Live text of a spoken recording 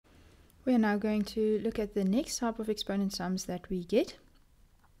We are now going to look at the next type of exponent sums that we get,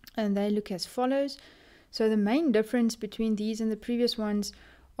 and they look as follows. So the main difference between these and the previous ones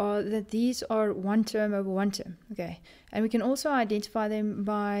are that these are one term over one term, okay? And we can also identify them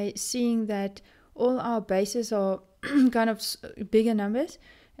by seeing that all our bases are kind of bigger numbers,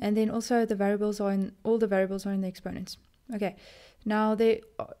 and then also the variables are in, all the variables are in the exponents. Okay, now there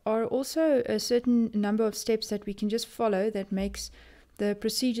are also a certain number of steps that we can just follow that makes the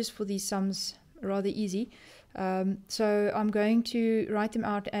procedures for these sums rather easy. So I'm going to write them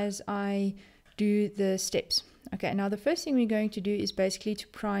out as I do the steps. Okay, now the first thing we're going to do is basically to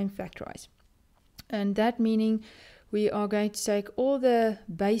prime factorize. And that meaning we are going to take all the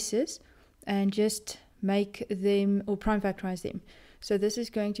bases and just make them, or prime factorize them. So this is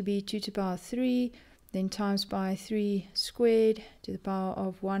going to be 2 to the power 3, then times by 3 squared to the power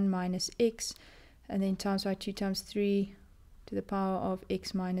of 1 minus x, and then times by 2 times 3 to the power of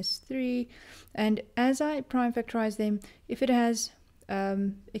x minus 3. And as I prime factorize them, if it has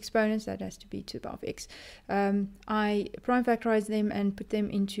exponents, that has to be 2 to the power of x, I prime factorize them and put them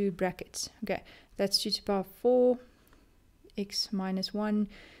into brackets. Okay, that's 2 to the power of 4 x minus 1,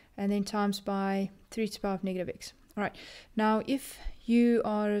 and then times by 3 to the power of negative x. All right, now if you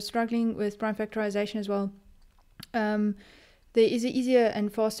are struggling with prime factorization as well, there is an easier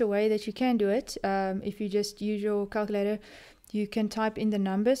and faster way that you can do it. If you just use your calculator, you can type in the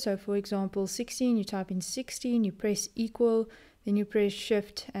number. So for example 16, you type in 16, you press equal, then you press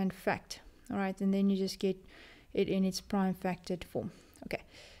shift and fact. All right, and then you just get it in its prime factored form. Okay,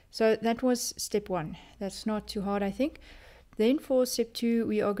 so that was step 1. That's not too hard, I think. Then for step 2,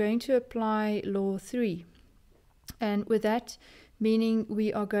 we are going to apply law 3. And with that, meaning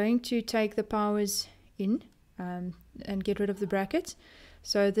we are going to take the powers in and get rid of the brackets.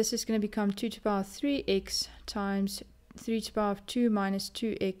 So this is going to become 2 to the power 3x times 3 to the power of 2 minus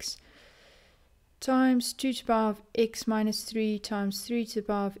 2x times 2 to the power of x minus 3 times 3 to the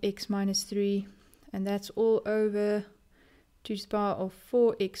power of x minus 3. And that's all over 2 to the power of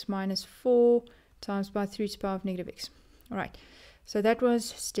 4x minus 4 times by 3 to the power of negative x. All right, so that was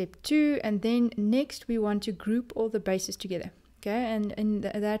step 2. And then next we want to group all the bases together. Okay, and in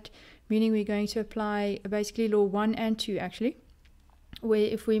that meaning we're going to apply basically law 1 and 2 actually, where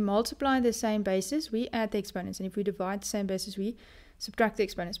if we multiply the same bases, we add the exponents, and if we divide the same bases, we subtract the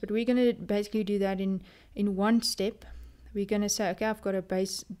exponents. But we're going to basically do that in one step. We're going to say, okay, I've got a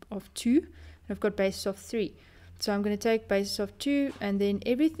base of 2, and I've got bases of 3. So I'm going to take bases of 2, and then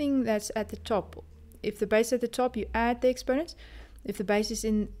everything that's at the top, if the base is at the top, you add the exponents. If the base is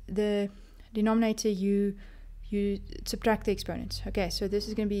in the denominator, you subtract the exponents. Okay, so this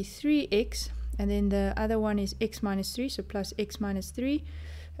is going to be 3x, and then the other one is x minus 3, so plus x minus 3,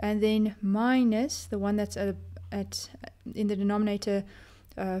 and then minus the one that's in the denominator,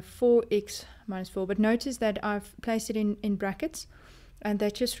 4x minus 4. But notice that I've placed it in brackets, and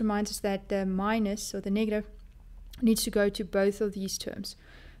that just reminds us that the minus, or the negative, needs to go to both of these terms.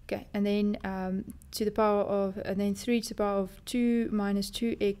 Okay, and then to the power of, and then 3 to the power of 2 minus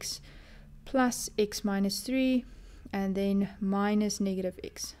 2x plus x minus 3, and then minus negative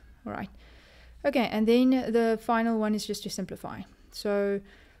x. All right. Okay, and then the final one is just to simplify. So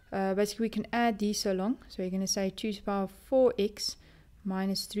basically we can add these so long. So you're going to say 2 to the power of 4x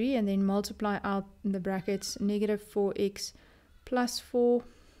minus 3, and then multiply out in the brackets negative 4x plus 4,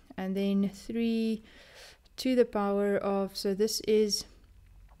 and then 3 to the power of, so this is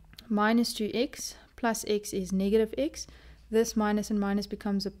minus 2x plus x is negative x. This minus and minus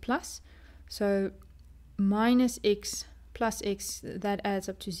becomes a plus. So minus x plus x, that adds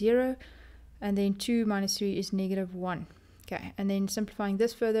up to 0. And then 2 minus 3 is negative 1. Okay, and then simplifying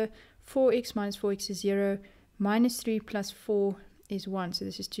this further, 4x minus 4x is 0. Minus 3 plus 4 is 1. So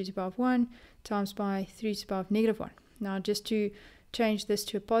this is 2 to the power of 1 times by 3 to the power of negative 1. Now just to change this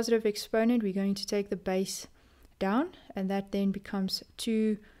to a positive exponent, we're going to take the base down, and that then becomes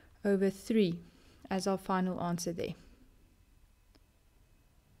 2 over 3 as our final answer there.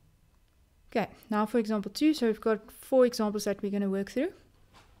 Okay, now for example 2, so we've got 4 examples that we're going to work through.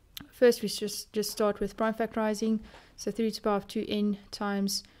 First we just start with prime factorizing, so 3 to the power of 2n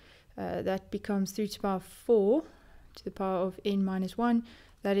times, that becomes 3 to the power of 4 to the power of n minus 1,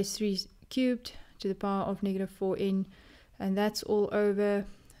 that is 3 cubed to the power of negative 4n, and that's all over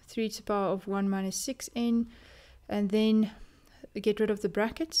 3 to the power of 1 minus 6n, and then get rid of the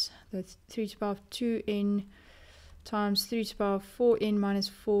brackets. That's 3 to the power of 2n times 3 to the power of 4n minus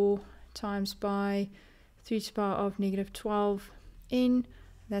 4 times by 3 to the power of negative 12n.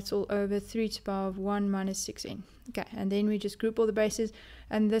 That's all over 3 to the power of 1 minus 6n. Okay, and then we just group all the bases.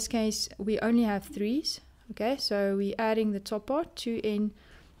 And in this case, we only have 3's. Okay, so we're adding the top part, 2n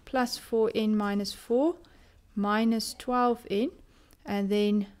plus 4n minus 4 minus 12n, and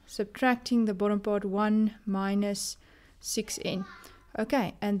then subtracting the bottom part 1 minus 6n.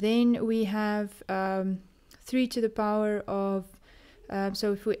 Okay, and then we have 3 to the power of,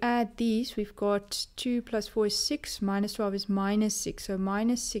 so if we add these, we've got 2 plus 4 is 6, minus 12 is minus 6, so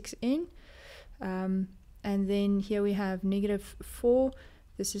minus 6n. And then here we have negative 4,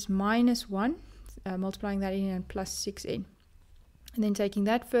 this is minus 1, multiplying that in, and plus 6n. And then taking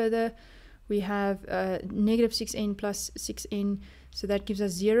that further, we have negative 6n plus 6n, so that gives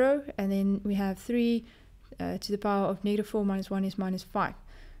us 0, and then we have 3 to the power of negative 4 minus 1 is minus 5.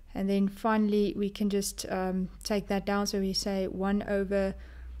 And then finally we can just take that down, so we say 1 over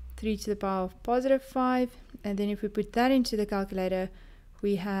 3 to the power of positive 5, and then if we put that into the calculator,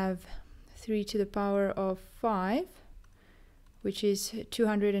 we have 3 to the power of 5, which is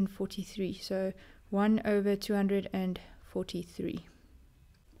 243, so 1 over 243.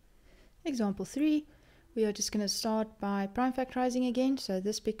 Example 3, we are just going to start by prime factorizing again, so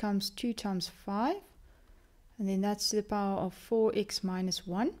this becomes 2 times 5, and then that's to the power of 4x minus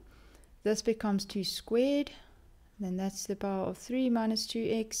 1. This becomes 2 squared, then that's to the power of 3 minus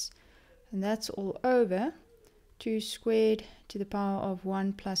 2x, and that's all over 2 squared to the power of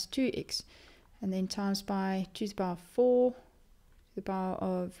 1 plus 2x, and then times by 2 to the power of 4 to the power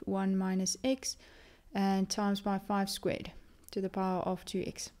of 1 minus x, and times by 5 squared to the power of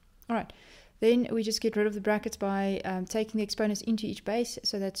 2x. Alright, then we just get rid of the brackets by taking the exponents into each base,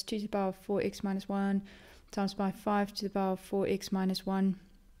 so that's 2 to the power of 4x minus 1 times by 5 to the power of 4x minus 1,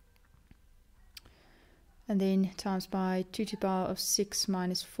 and then times by 2 to the power of 6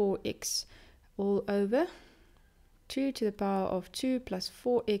 minus 4x, all over 2 to the power of 2 plus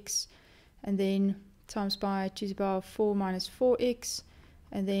 4x, and then times by 2 to the power of 4 minus 4x,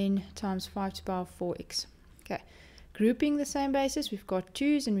 and then times 5 to the power of 4x. Okay, grouping the same basis, we've got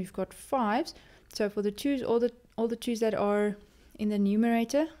 2's and we've got 5's. So for the 2's, all the 2's that are in the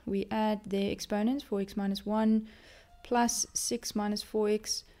numerator, we add their exponents, 4x minus 1 plus 6 minus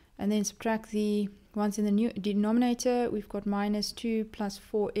 4x, and then subtract the ones in the denominator. We've got minus 2 plus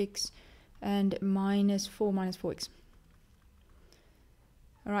 4x and minus 4 minus 4x.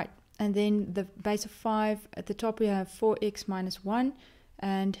 Alright, and then the base of 5, at the top we have 4x minus 1,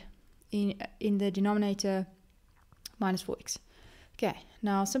 and in the denominator minus 4x. Okay,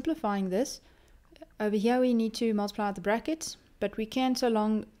 now simplifying this, over here we need to multiply out the brackets, but we can so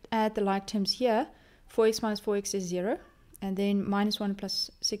long add the like terms here. 4x minus 4x is 0, and then minus 1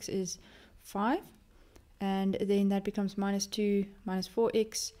 plus 6 is 5, and then that becomes minus 2 minus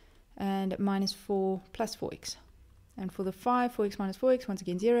 4x and minus 4 plus 4x. And for the 5, 4x minus 4x, once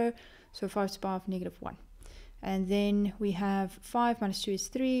again 0, so 5 to the power of negative 1. And then we have 5 minus 2 is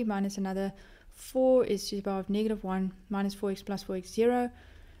 3, minus another 4 is to the power of negative 1, minus 4x plus 4x, 0.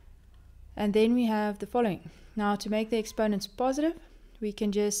 And then we have the following. Now to make the exponents positive, we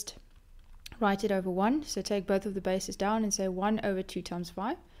can just write it over 1. So take both of the bases down and say 1 over 2 times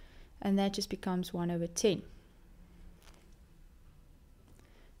 5, and that just becomes 1 over 10.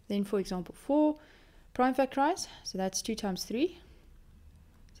 Then for example 4, prime factorize, so that's 2 times 3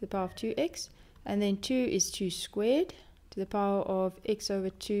 to the power of 2x, and then 2 is 2 squared to the power of x over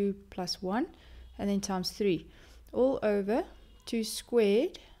 2 plus 1, and then times 3, all over 2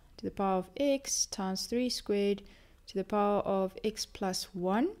 squared to the power of x times 3 squared to the power of x plus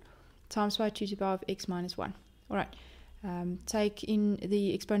 1 times by 2 to the power of x minus 1. Alright, take in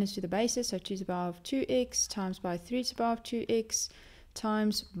the exponents to the bases, so 2 to the power of 2x times by 3 to the power of 2x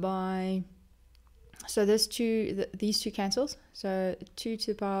times by, so this these two cancels, so 2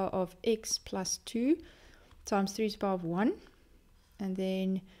 to the power of x plus 2 times 3 to the power of 1, and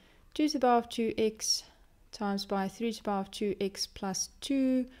then 2 to the power of 2x times by 3 to the power of 2x plus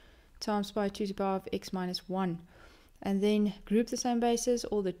 2 times by 2 to the power of x minus 1. And then group the same bases,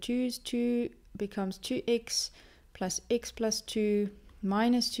 all the 2's, 2 becomes 2x plus x plus 2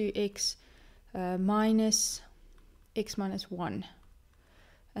 minus 2x minus x minus 1.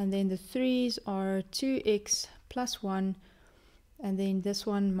 And then the 3's are 2x plus 1, and then this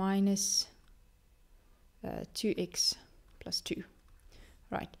one minus 2x plus 2.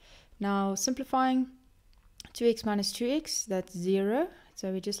 Right, now simplifying, 2x minus 2x, that's 0,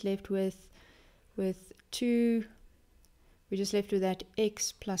 so we're just left with 2, we're just left with that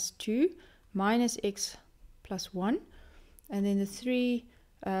x plus 2 minus x plus 1, and then the 3,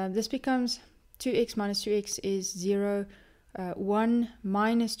 this becomes 2x minus 2x is 0, 1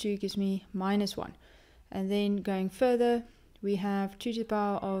 minus 2 gives me minus 1, and then going further we have 2 to the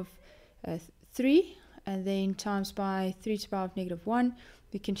power of 3, and then times by 3 to the power of negative 1.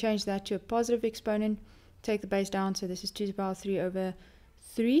 We can change that to a positive exponent, take the base down, so this is 2 to the power of 3 over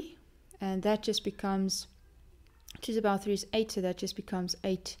 3, and that just becomes 2 to the power 3 is 8, so that just becomes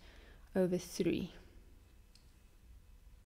 8 over 3.